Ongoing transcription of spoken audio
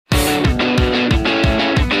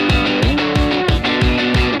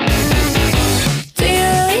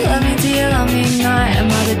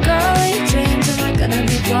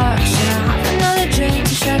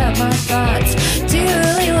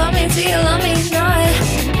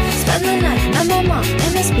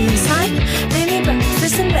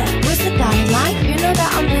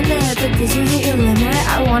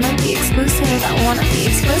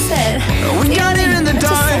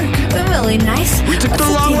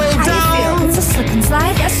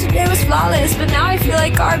Yesterday was flawless, but now I feel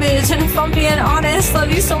like garbage. And if I'm being honest,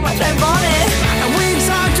 love you so much I want it. And we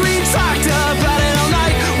talked about it all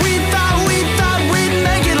night. We thought we'd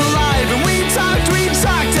make it alive. And we talked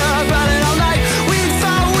about it all night. We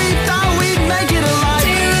thought we'd make it alive.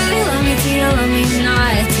 Do you really love me? Do you love me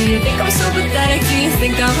not? Do you think I'm so pathetic? Do you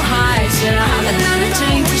think I'm hot? Should I have another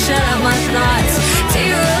drink to shut up my thoughts? Do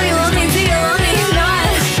you really love me? Do you love me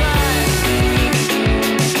not?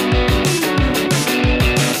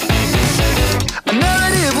 A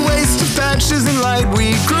narrative waste of patches and light.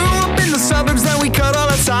 We grew up in the suburbs, then we cut all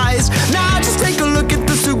our ties. Now just take a look at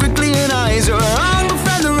the super clean eyes. You're on the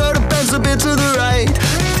friend the road, a pencil bit to the right.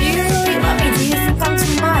 Do you really love me? Do you think I'm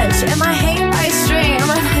too much? Am I hanging by a string? Am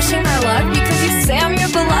I pushing my luck? Because you say I'm your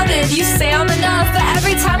beloved, you say I'm enough, but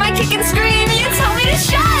every time I kick and scream, you tell me to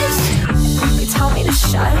shush. You tell me to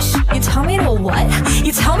shush? You tell me to what?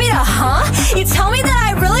 You tell me to You tell me that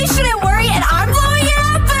I really shouldn't worry and I'm blowing it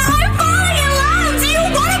up, but I'm falling in love. Do you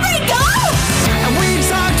want to break up? And we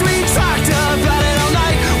talked about it all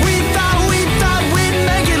night. We thought we'd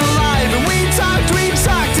make it alive. And we talked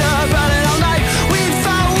about it all night. We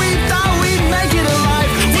thought we'd make it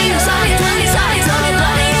alive. Do you love me? Love me?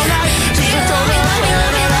 Love me? Love me? Love me?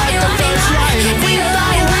 Do you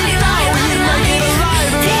love me? Love me? Love me? Love me? Love me? Do you love me? Love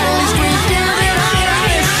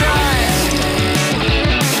me?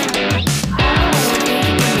 Love me?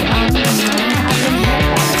 Love me? Love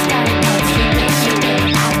me? Do you love me? Love me? Love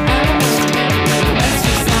me? Love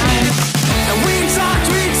me? And we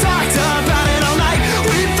talked about it all night.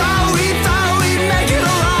 We thought we'd make it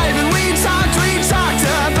alive. And we talked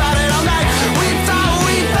about it all night. We thought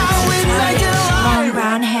we'd make it alive. Long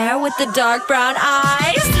brown hair with the dark brown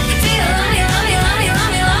eyes.